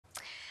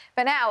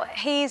But now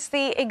he's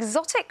the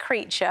exotic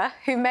creature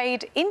who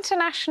made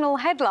international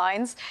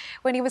headlines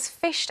when he was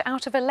fished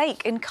out of a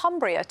lake in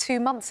Cumbria 2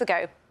 months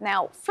ago.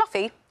 Now,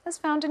 Fluffy has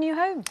found a new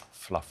home.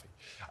 Fluffy.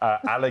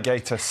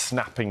 Alligator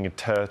snapping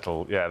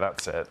turtle, yeah,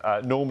 that's it.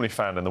 Normally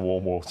found in the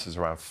warm waters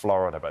around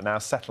Florida, but now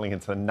settling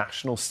into the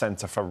National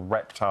Centre for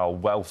Reptile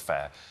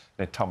Welfare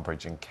near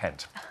Tunbridge in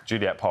Kent.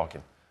 Juliet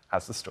Parkin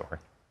has the story.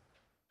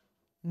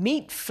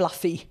 Meet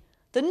Fluffy,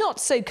 the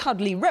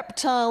not-so-cuddly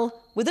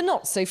reptile with a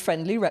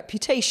not-so-friendly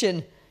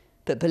reputation.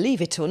 But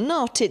believe it or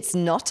not, it's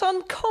not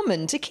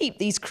uncommon to keep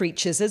these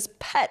creatures as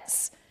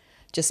pets.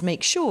 Just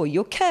make sure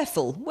you're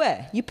careful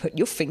where you put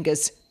your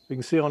fingers. You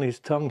can see on his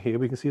tongue here,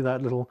 we can see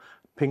that little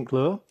pink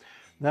lure.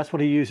 That's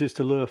what he uses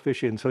to lure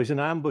fish in. So he's an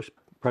ambush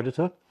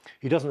predator.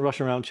 He doesn't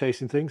rush around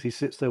chasing things. He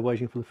sits there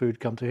waiting for the food to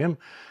come to him.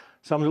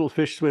 Some little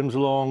fish swims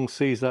along,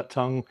 sees that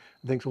tongue,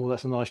 and thinks, oh,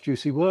 that's a nice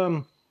juicy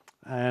worm,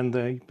 and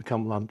they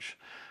become lunch.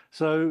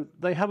 So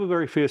they have a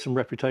very fearsome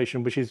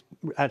reputation, which is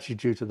actually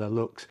due to their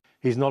looks.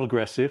 He's not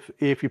aggressive.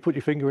 If you put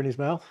your finger in his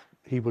mouth,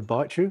 he would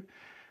bite you,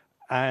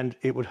 and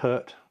it would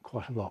hurt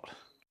quite a lot.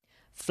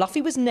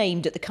 Fluffy was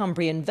named at the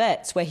Cumbrian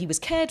vets, where he was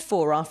cared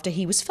for after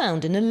he was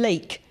found in a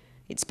lake.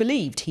 It's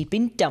believed he'd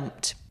been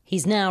dumped.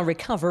 He's now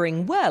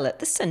recovering well at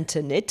the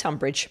centre near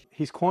Tunbridge.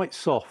 He's quite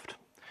soft,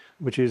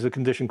 which is a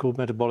condition called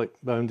metabolic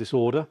bone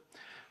disorder.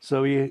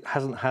 So he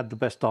hasn't had the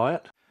best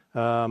diet.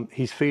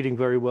 He's feeding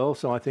very well,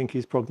 so I think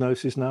his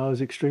prognosis now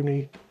is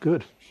extremely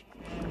good.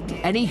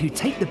 Any who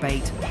take the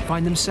bait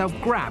find themselves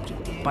grabbed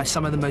by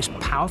some of the most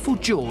powerful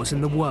jaws in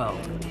the world.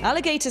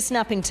 Alligator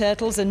snapping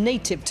turtles are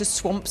native to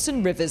swamps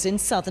and rivers in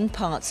southern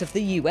parts of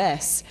the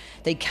US.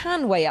 They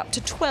can weigh up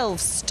to 12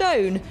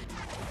 stone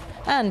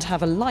and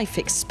have a life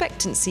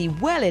expectancy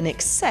well in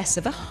excess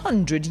of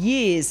 100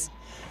 years.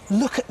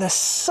 Look at the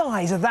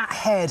size of that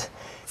head.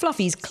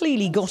 Fluffy's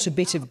clearly got a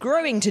bit of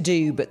growing to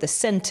do, but the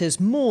centre's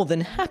more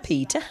than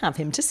happy to have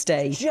him to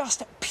stay.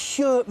 Just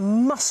pure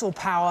muscle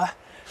power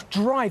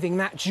driving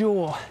that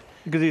jaw.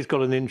 Because he's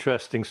got an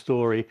interesting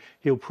story,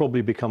 he'll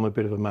probably become a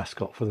bit of a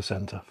mascot for the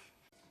centre.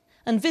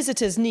 And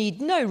visitors need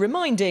no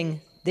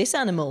reminding, this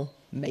animal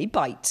may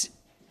bite.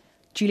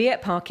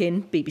 Juliet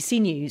Parkin,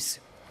 BBC News.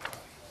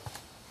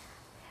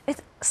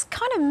 It's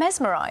kind of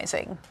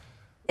mesmerising,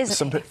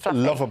 isn't it, Fluffy?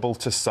 Lovable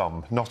to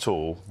some, not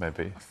all,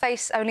 maybe. A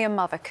face only a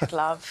mother could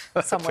love,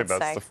 some would say. I think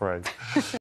that's the phrase.